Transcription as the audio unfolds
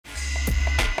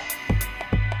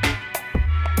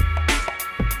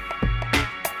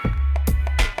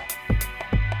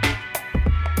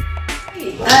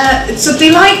It's a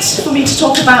delight for me to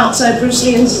talk about Bruce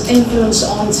Lee's influence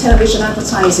on television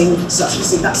advertising. So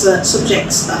that's a subject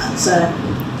that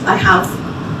I have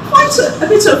quite a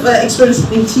bit of experience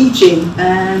in teaching,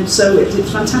 so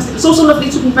it's fantastic. It's also lovely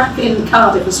to be back in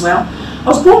Cardiff as well. I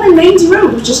was born in Maindee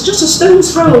Road, which is just a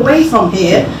stone's throw away from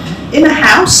here, in a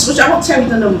house, which I won't tell you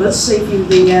the numbers, save you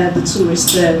the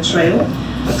tourist trail.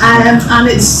 And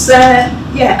it's,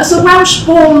 as a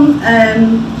Welsh-born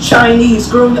Chinese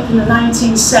growing up in the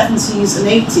 1970s and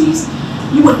 80s,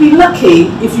 you would be lucky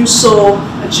if you saw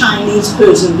a Chinese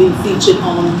person being featured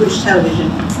on British television,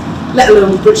 let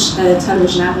alone British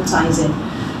television advertising.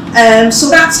 So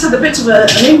that's had a bit of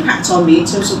an impact on me in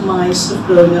terms of my sort of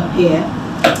growing up here.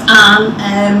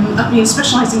 And I've been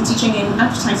specialising in teaching in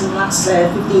advertising the last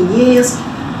 15 years.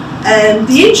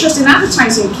 The interest in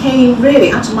advertising came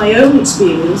really out of my own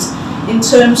experience in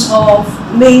terms of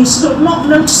me sort of not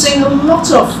noticing a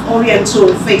lot of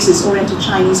Oriental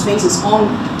Chinese faces on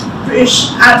British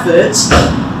adverts.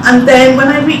 And then when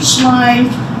I reached my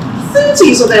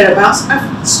 30s or thereabouts,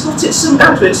 I spotted some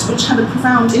adverts which had a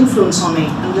profound influence on me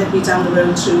and led me down the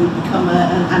road to become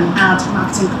an ad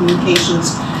marketing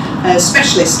communications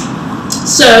specialist.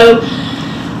 So,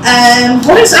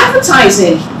 what is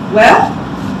advertising? Well,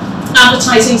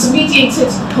 advertising is a mediated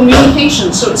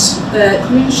communication, so it's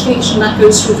communication that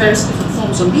goes through various different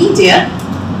forms of media,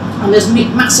 and there's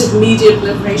massive media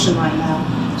proliferation right now.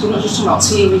 So we're not just talking about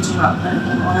TV, we're talking about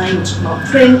online, we're talking about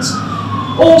print,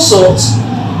 all sorts,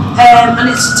 and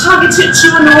it's targeted to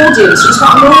an audience. It's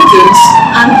got an audience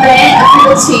and their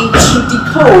ability to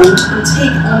decode and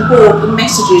take on board the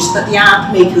messages that the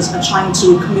ad makers are trying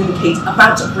to communicate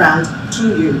about a brand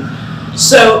to you.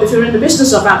 So if you're in the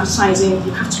business of advertising,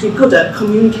 you have to be good at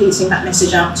communicating that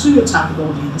message out to your target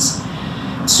audience.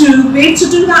 To be able to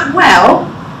do that well,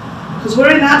 because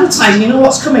we're in advertising, you know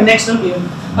what's coming next, don't you?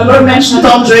 I'm going to mention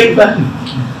Don Draper.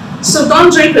 So Don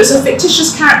Draper is a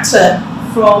fictitious character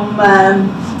from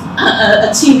a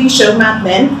TV show, Mad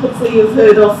Men. Hopefully you've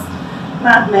heard of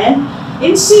Mad Men.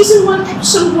 In season 1,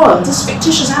 episode 1, this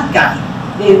fictitious ad guy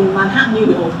in Manhattan,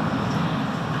 New York,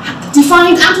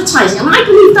 defined advertising, and I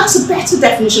believe that's a better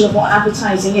definition of what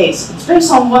advertising is. It's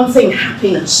based on one thing: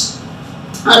 happiness.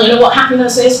 And you know what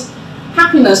happiness is?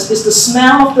 Happiness is the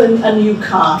smell of a new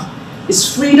car.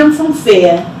 It's freedom from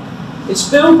fear. It's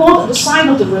billboard at the side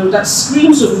of the road that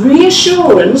screams of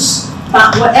reassurance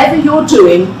that whatever you're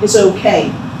doing is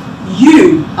okay.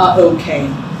 You are okay.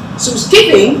 So it's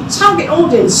giving target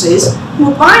audiences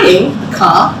who are buying a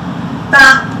car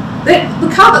that the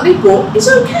car that they bought is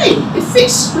okay. It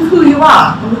fits with who you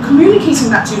are, and we're communicating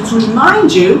that to you to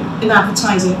remind you in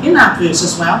advertising, in adverts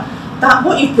as well, that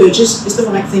what you've purchased is the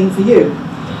right thing for you.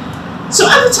 So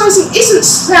advertising isn't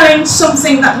selling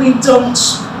something that we don't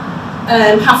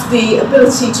have the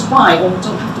ability to buy or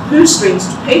don't have the purse strings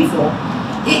to pay for.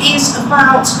 It is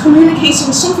about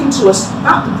communicating something to us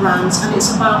about the brands, and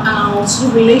it's about our sort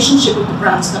of relationship with the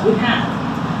brands that we have.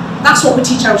 That's what we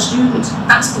teach our students.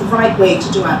 That's the right way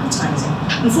to do advertising.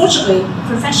 Unfortunately, the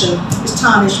profession is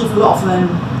tarnished with a lot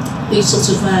of these sorts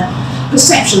of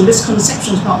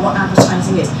misconceptions about what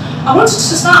advertising is. I wanted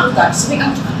to start with that because I think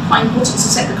that's quite important to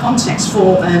set the context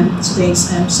for today's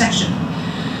session.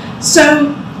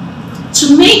 So,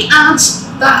 to make ads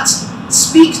that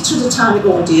speak to the target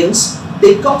audience,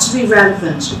 they've got to be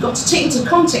relevant. We've got to take into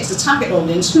context the target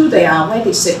audience, who they are, where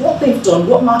they sit, what they've done,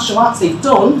 what martial arts they've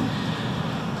done.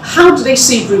 How do they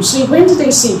see Bruce Lee? When did they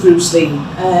see Bruce Lee?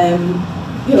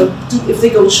 You know, if they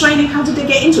go training, how did they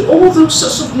get into it? All those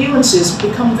sorts of nuances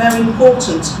become very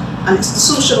important, and it's the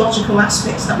sociological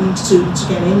aspects that we need to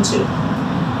get into.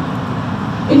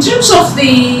 In terms of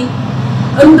the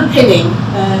underpinning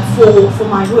for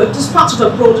my work, this is part of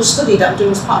a broader study that I'm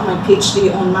doing as part of my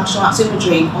PhD on martial arts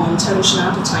imagery on television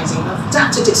advertising. I've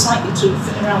adapted it slightly to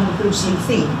fit around the Bruce Lee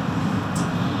theme.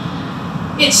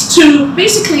 It's to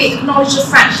basically acknowledge the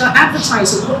fact that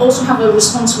advertisers also have a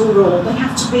responsible role. They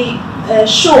have to be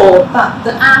sure that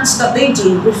the ads that they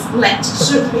do reflect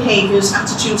certain behaviours,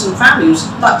 attitudes and values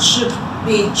that should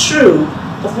be true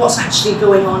of what's actually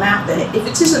going on out there. If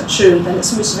it isn't true, then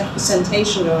it's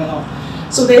misrepresentation going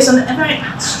on. So there's a very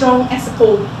strong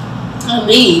ethical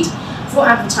need for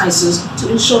advertisers to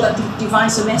ensure that they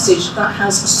devise a message that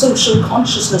has a social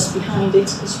consciousness behind it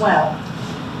as well.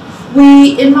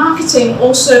 We, in marketing,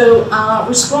 also are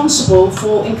responsible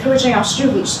for encouraging our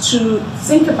students to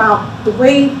think about the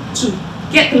way to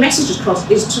get the message across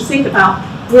is to think about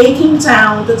breaking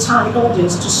down the target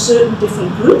audience to certain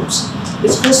different groups.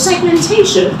 It's called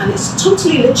segmentation, and it's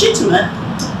totally legitimate.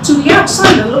 To the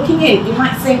outsider looking in, you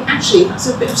might think, actually, that's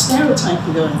a bit of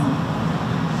stereotyping going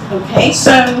on. Okay,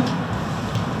 so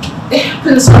it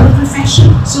happens in the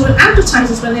profession. So with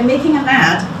advertisers, when they're making an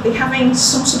ad, they're having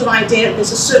some sort of idea that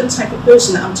there's a certain type of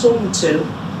person that I'm talking to,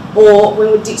 or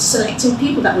when we're selecting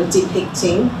people that we're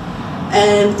depicting,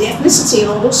 and the ethnicity and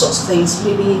all those sorts of things,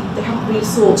 maybe they haven't really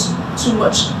thought too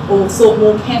much or thought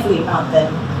more carefully about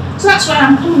them. So that's where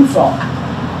I'm coming from.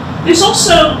 There's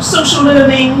also social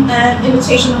learning,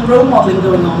 imitation and role modelling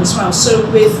going on as well. So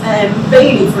with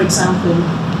Bailey, for example,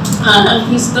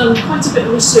 he's done quite a bit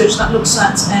of research that looks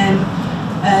at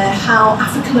how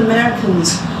African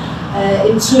Americans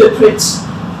interpret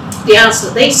the ads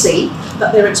that they see,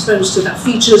 that they're exposed to, that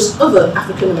features other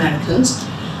African Americans.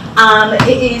 And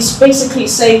it is basically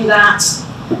saying that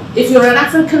if you're an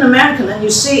African American and you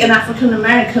see an African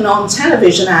American on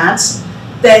television ads,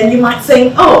 then you might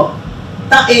think, oh,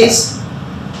 that is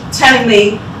telling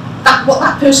me that what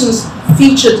that person's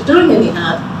featured doing in the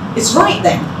ad is right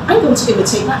then. I'm going to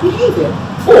imitate that behaviour.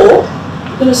 Or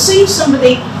you're going to see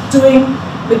somebody doing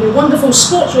maybe wonderful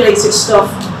sports-related stuff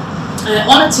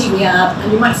on a TV ad,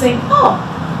 and you might think, oh,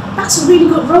 that's a really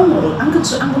good role model. I'm going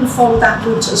to follow that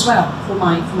route as well for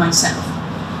myself.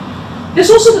 There's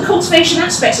also the cultivation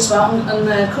aspects as well,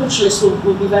 and culturalists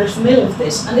will be very familiar with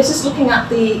this. And this is looking at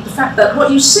the fact that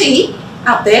what you see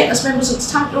out there as members of the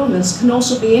target audience can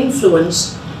also be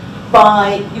influenced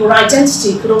by your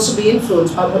identity, could also be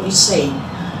influenced by what you see.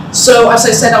 So, as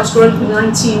I said, I was growing up in the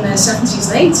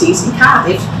 1970s and 80s in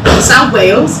Cardiff, South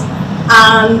Wales,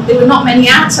 and there were not many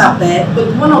ads out there,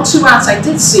 but one or two ads I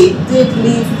did see did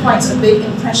leave quite a big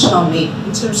impression on me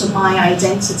in terms of my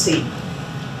identity.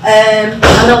 And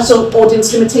also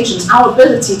audience limitations. Our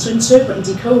ability to interpret and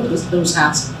decode those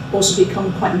ads also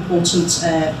become quite important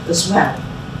as well.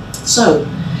 So,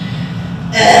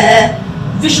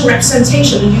 visual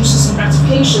representation and uses and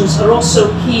gratifications are also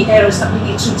key areas that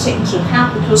we need to take into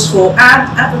account, because for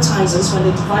advertisers, when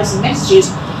they're devising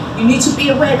messages, you need to be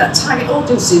aware that target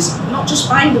audiences are not just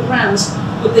buying the brands,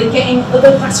 but they're getting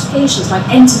other gratifications like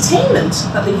entertainment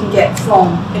that they can get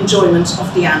from enjoyment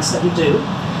of the ads that we do.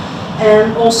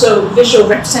 And also visual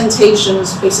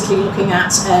representations, basically looking at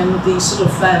the sort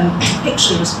of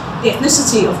depictions, the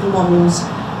ethnicity of the models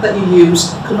that you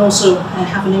use can also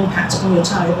have an impact on your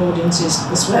target audiences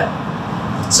as well.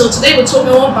 So today we're talking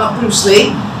all about Bruce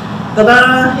Lee.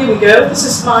 Ta-da, here we go. This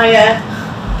is my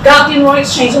Guardian Royal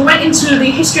Exchange. I went into the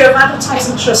History of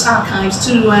Advertising Trust archives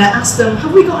to ask them,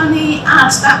 have we got any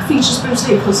ads that features Bruce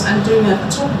Lee? Because I'm doing a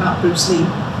talk about Bruce Lee.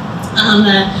 And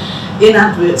in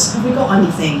adverts, have we got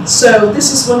anything? So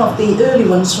this is one of the early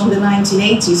ones from the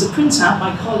 1980s, a printout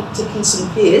by Colin Dickinson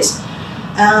Pearce,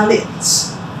 and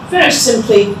it's very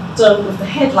simply done with the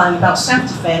headline about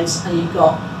self-defense, and you've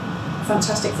got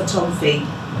fantastic photography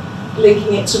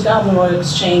linking it to Guardian Royal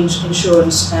Exchange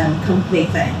Insurance Company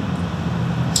there.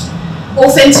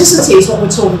 Authenticity is what we're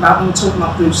talking about when we're talking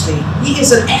about Bruce Lee. He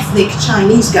is an ethnic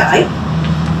Chinese guy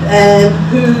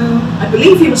who, I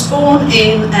believe he was born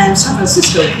in San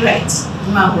Francisco, correct, if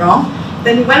I'm not wrong.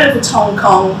 Then he went over to Hong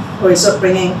Kong for his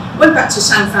upbringing, went back to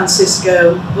San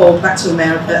Francisco, or back to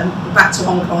America, and back to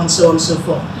Hong Kong, and so on and so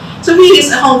forth. So he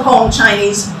is a Hong Kong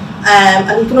Chinese,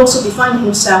 and he can also define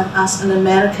himself as an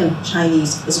American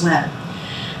Chinese as well.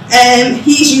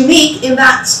 He's unique in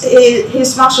that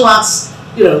his martial arts,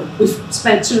 you know, we've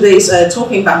spent 2 days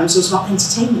talking about him, so it's about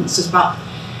entertainment, it's about,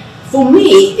 for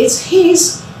me, it's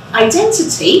his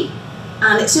identity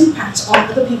and its impact on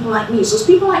other people like me. So as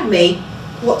people like me,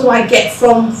 what do I get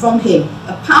from him?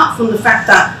 Apart from the fact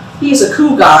that he is a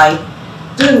cool guy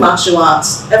doing martial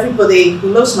arts, everybody who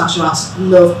loves martial arts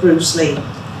love Bruce Lee.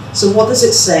 So what does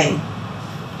it say?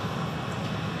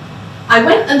 I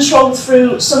went and trolled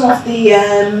through some of the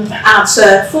ads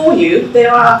for you.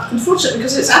 There are, unfortunately,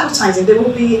 because it's advertising, there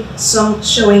will be some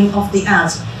showing of the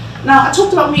ads. Now, I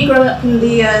talked about me growing up in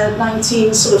the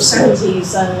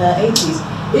 1970s and 80s.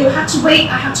 I had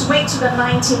to wait to the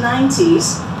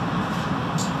 1990s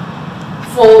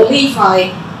for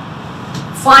Levi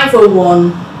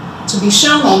 501 to be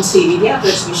shown on TV, the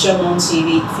advert to be shown on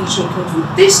TV featuring Kung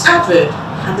Fu. This advert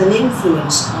had an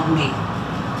influence on me.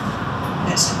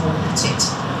 Let's have a look at it,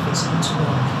 if it's going to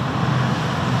work.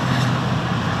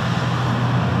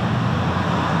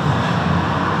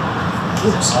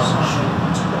 Oops, I was not sure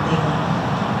what to put there.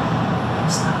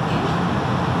 Let's start again.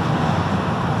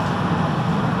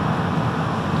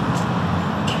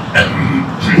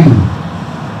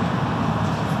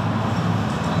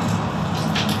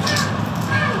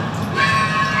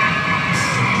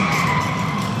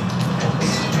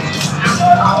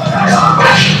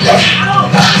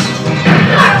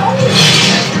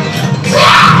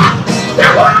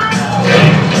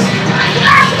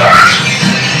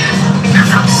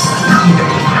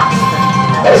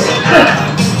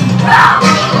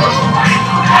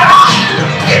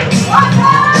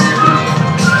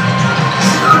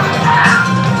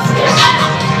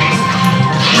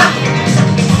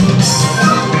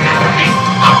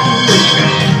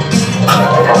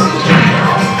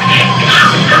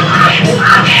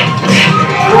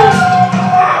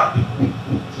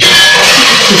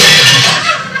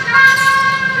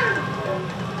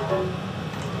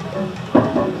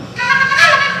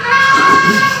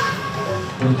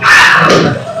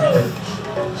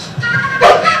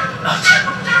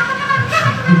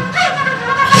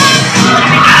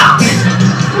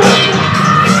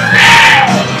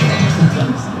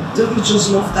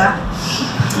 teachers love that.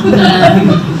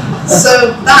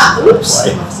 So that, oops,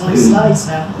 that's my slides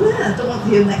now. Yeah, I don't want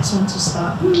the next one to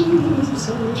start.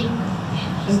 Sorry.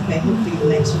 Okay, hopefully the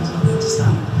next one's not to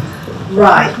start.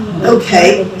 Right,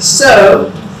 okay,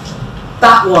 so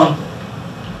that one.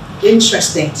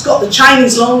 Interesting. It's got the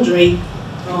Chinese laundry.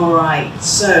 Alright,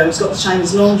 so it's got the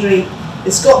Chinese laundry.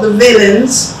 It's got the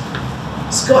villains.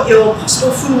 It's got your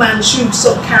possible Fu Manchu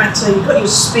sort of character. You've got your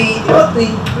speed. You've got the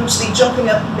Bruce Lee jumping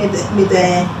up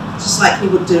mid-air, just like he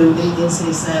would do in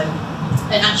his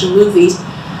action movies.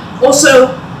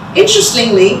 Also,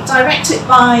 interestingly, directed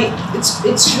by,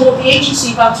 it's called the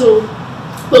agency Battle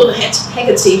Wilbur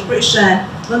Hegarty, British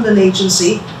London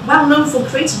agency, well known for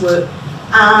creative work.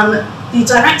 And the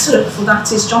director for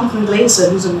that is Jonathan Glazer,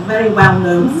 who's a very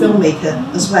well-known filmmaker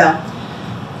as well.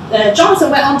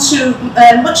 Jonathan went on to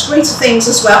much greater things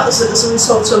as well as a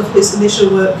result of his initial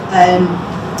work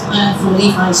for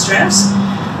Levi Strauss.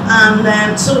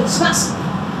 And so that's,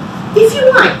 if you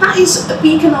like, that is a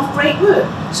beacon of great work.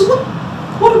 So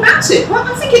what about it? Well,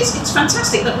 I think it's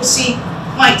fantastic that we see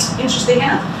quite interesting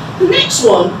out. The next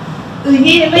one, a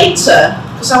year later,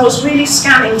 because I was really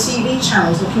scanning TV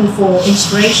channels looking for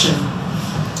inspiration.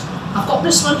 I've got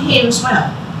this one here as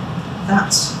well.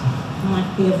 That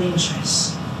might be of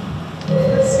interest.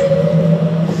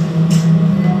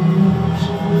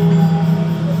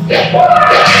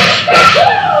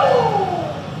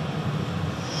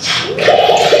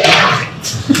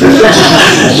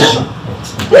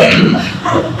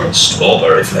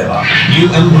 Strawberry flavour. New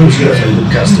ambrosia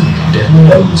flavoured custard. Devil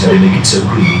knows how to make it so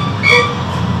creamy.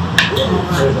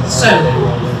 So,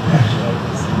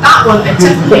 that one I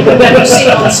definitely remember seeing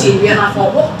on TV and I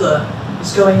thought, what the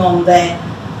is going on there?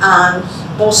 And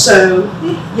also,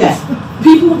 yeah,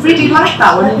 people really like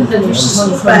that one. And you should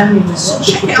sort of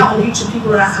check it out on YouTube.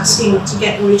 People are asking to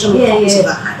get original copies of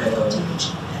that.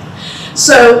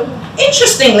 So,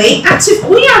 interestingly,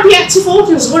 we are the active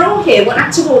audience. We're all here. We're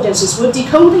active audiences. We're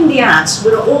decoding the ads.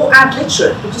 We're all ad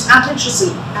literate because ad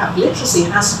literacy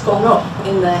has gone up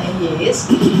in years,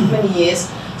 many years.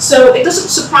 So it doesn't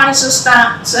surprise us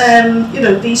that you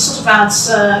know, these sort of ads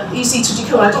are easy to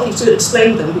decode. I don't need to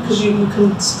explain them because you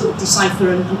can still decipher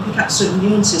and pick out certain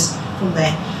nuances from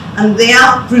there. And they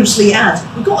are Bruce Lee ads.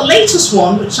 We've got a latest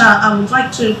one which I would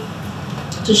like to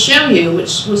show you,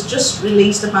 which was just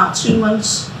released about 2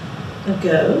 months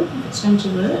ago. It's going to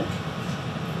work.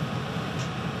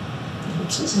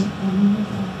 It isn't.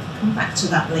 I'll come back to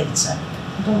that later.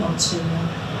 I don't want to.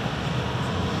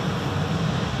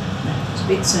 It's a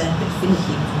bit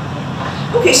finicky.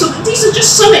 Okay, so these are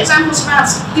just some examples about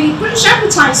the British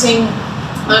advertising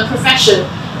profession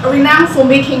are renowned for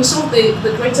making some of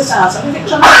the greatest ads. I think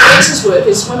Jonathan Glazer's work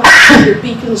is one of the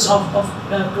beacons of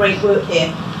great work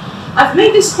here. I've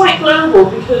made this quite global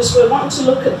because we're wanting to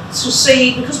look at,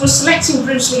 because we're selecting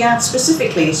Bruce Lee ads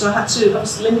specifically, so I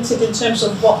was limited in terms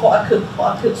of what I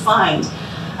could find.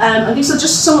 And these are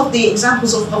just some of the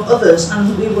examples of others,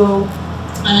 and we will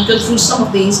go through some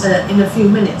of these in a few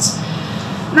minutes.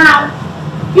 Now,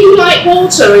 Be Like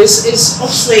Water is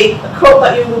obviously a quote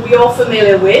that you will be all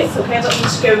familiar with. Okay, I don't need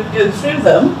to go through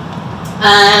them.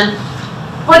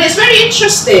 But it's very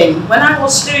interesting, when I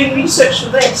was doing research for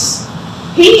this,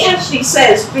 he actually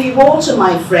says, be water,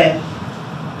 my friend.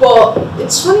 But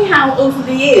it's funny how over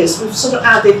the years we've sort of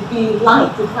added be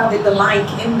like, we've added the like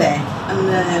in there.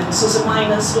 And so there's a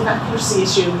minor sort of accuracy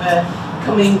issue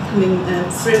coming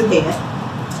through here.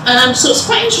 So it's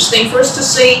quite interesting for us to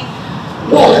see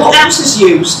what else is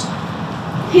used.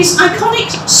 His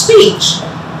iconic speech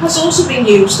has also been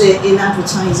used in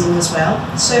advertising as well.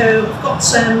 So I've got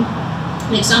an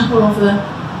example of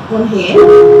one here.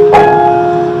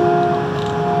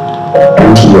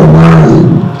 Into your mind,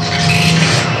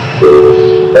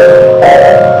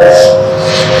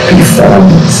 be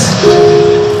formless,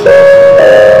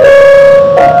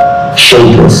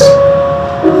 shapeless,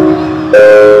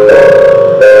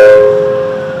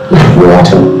 like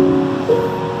water.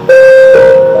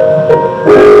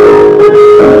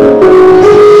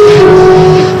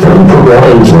 When you put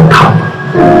water into a cup,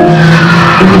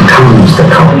 it becomes the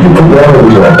cup. You put water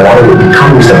into a bottle, it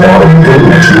becomes the bottle. You put it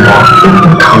in a teapot, it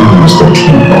becomes the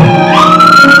teapot.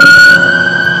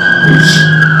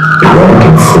 The water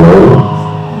can flow,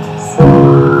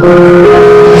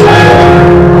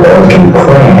 or it can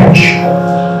crash.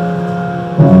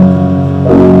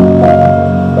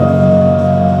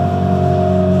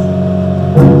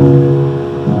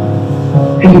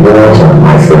 Be water,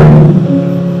 my friend.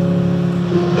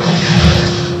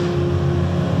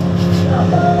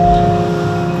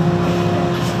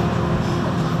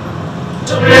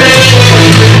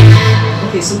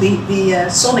 Okay, so to the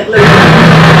Sonic logo.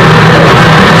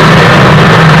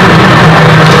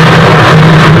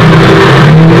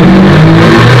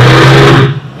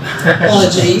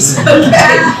 Apologies.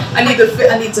 Okay, I need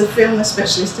a film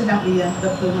specialist to help me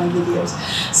upload my videos.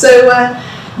 So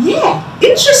yeah,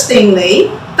 interestingly,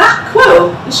 that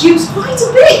quote is used quite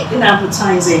a bit in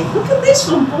advertising. Look at this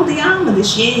from Body Armour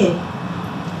this year.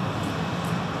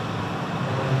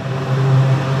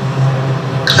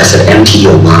 I said, empty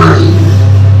your mind.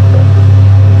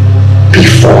 Be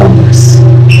formless,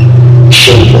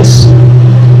 shapeless,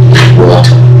 like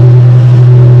water.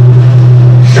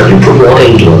 Now you put water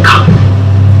into a cup,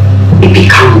 it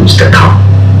becomes the cup.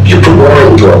 You put water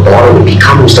into a bottle, it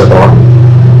becomes the bottle.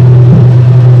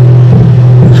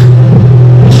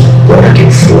 Water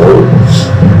can flow,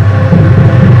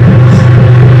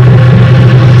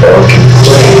 or it can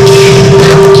flow.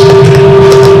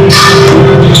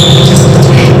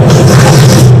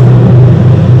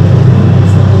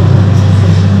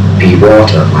 Be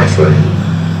water, my friend.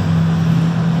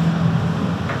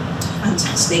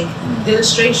 Fantastic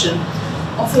illustration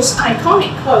of this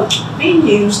iconic quote being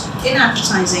used in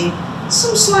advertising.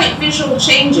 Some slight visual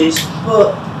changes,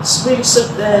 but it's really,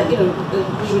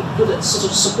 really good at sort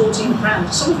of supporting the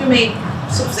brand. Some of you may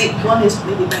sort of think one is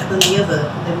maybe better than the other,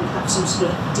 and then we have some sort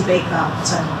of debate about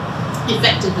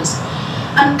effectiveness.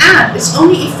 An ad is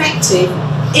only effective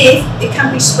if it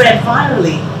can be spread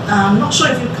virally. I'm not sure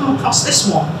if you've come across this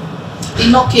one, the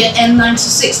Nokia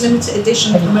N96 limited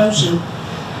edition promotion,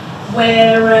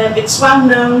 where it's well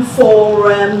known for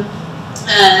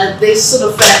this sort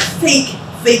of fake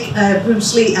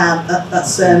Bruce Lee ad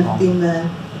that's been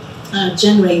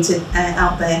generated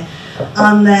out there.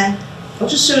 And I'll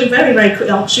just show you very, very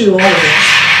quickly. I'll show you all of it.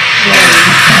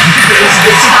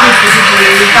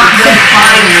 That went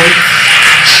viral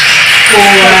for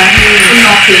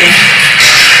Nokia,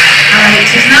 and it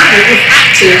is now with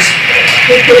actors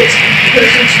who put it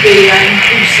into the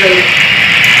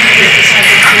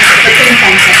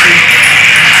film session.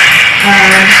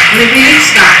 We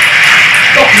released that,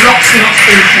 got lots and lots of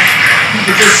interest.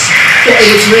 People just thought it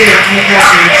was real and it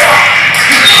wasn't.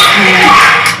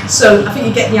 So I think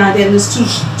you get the idea. There's two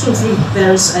or three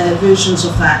various versions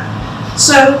of that.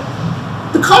 So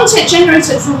the content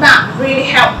generated from that really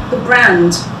helped the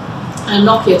brand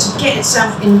Nokia to get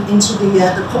itself into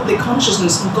the public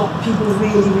consciousness and got people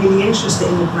really, really interested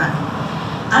in the brand.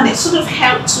 And it sort of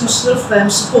helped to sort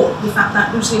of support the fact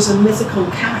that Bruce Lee is a mythical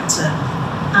character.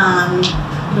 And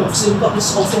obviously we've got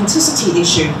this authenticity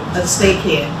issue at stake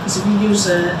here, because if you use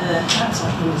a character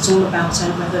like him, it's all about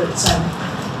whether it's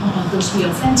going to be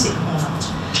authentic or not.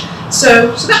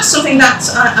 So that's something that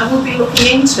I will be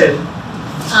looking into.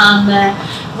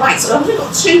 Right, so I've only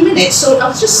got 2 minutes, so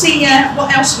I'll just see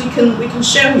what else we can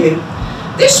show you.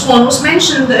 This one was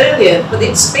mentioned earlier, but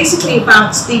it's basically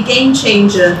about the Game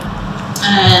Changer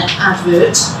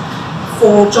advert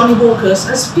for Johnny Walker's.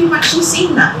 Has people actually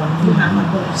seen that one? If you have, I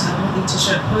don't need to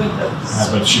show it.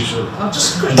 I'll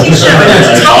just quickly show it.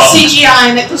 It's not CGI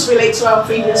and it does relate to our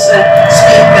previous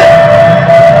speaker.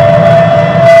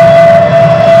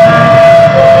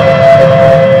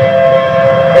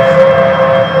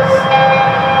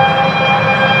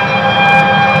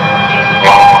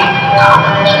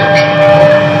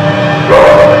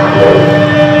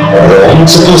龙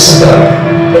是不死的，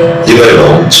因为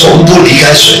龙从不离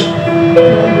开水。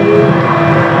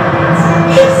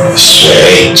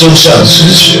水就像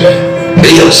直觉，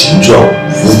没有形状，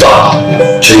无法把握，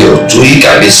却有足以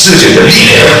改变世界的力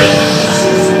量。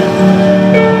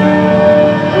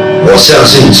我相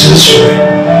信直觉，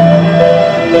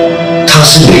它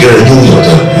是每个人拥有的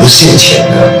无限潜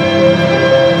能。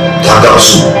它告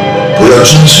诉我，不要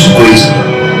遵循规则，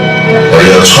而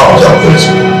要创造规则。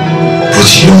不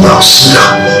仅用脑思考，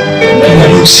并要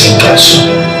用心感受。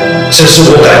这是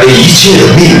我改变一切的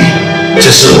秘密，这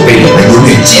是我被你们永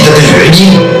远记得的原因。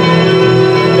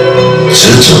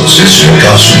只走直觉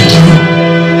告诉你的路，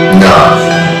那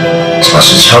才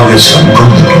是超越成功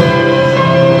的路。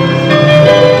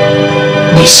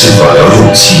你是否有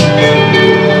勇气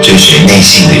追寻内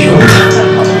心的勇敢？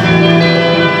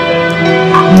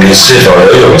你是否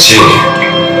有勇气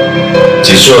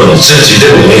去做你自己的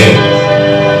你？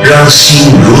让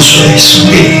心如水生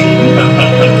变。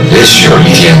也许有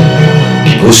一天，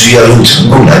你不需要用成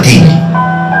功来定义，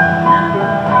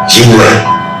因为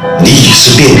你已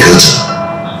是变革者。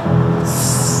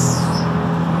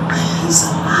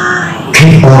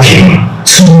Keep walking，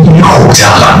 聪明后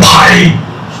加蓝牌。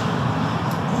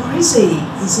Or is he?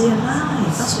 Is he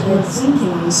alive? That's what we're thinking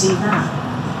when we see that.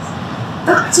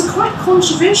 That's a quite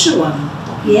controversial one.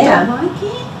 Yeah. I don't like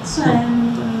it.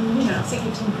 I think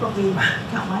it's probably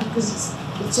can't mind because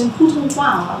it's in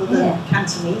Putonghua rather than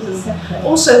Cantonese. And Exactly.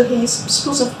 also, he's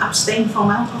supposed to have abstained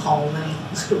from alcohol when he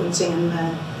was drinking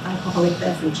an alcoholic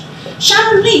beverage.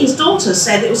 Sharon Lee, his daughter,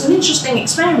 said it was an interesting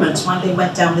experiment when they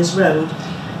went down this road,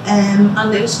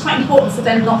 and it was quite important for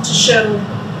them not to show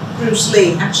Bruce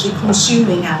Lee actually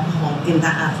consuming alcohol in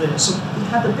that advert. So he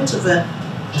had a bit of a.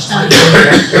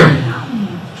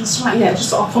 That's right, yeah, just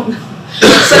sort of.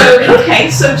 So, okay,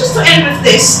 so just to end with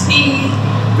this,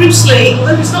 Bruce Lee,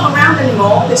 although he's not around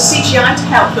anymore, there's CGI to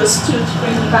help us to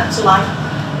bring him back to life,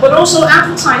 but also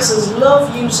advertisers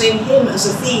love using him as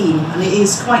a theme, and it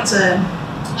is quite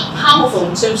powerful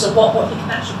in terms of what he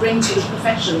can actually bring to the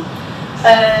profession.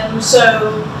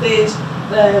 So there's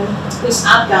this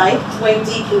ad guy, Wayne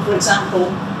Deacon, for example,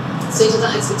 says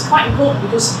that it's quite important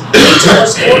because he taught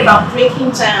us all about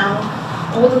breaking down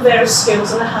all the various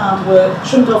skills and the hard work,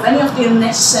 trimmed off any of the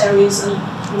unnecessaries and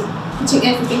putting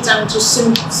everything down to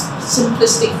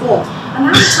simplistic form.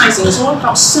 And advertising is all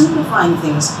about simplifying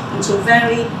things into a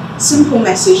very simple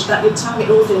message that your target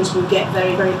audience will get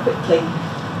very, very quickly.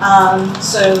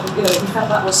 So, we felt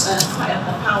that was quite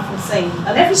a powerful thing.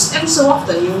 And every so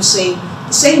often you will see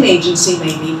the same agency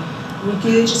maybe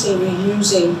regurgitating,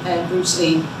 reusing Bruce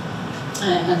Lee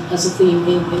as a theme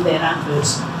in their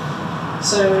adverts.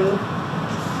 So,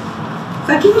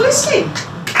 thank you for listening.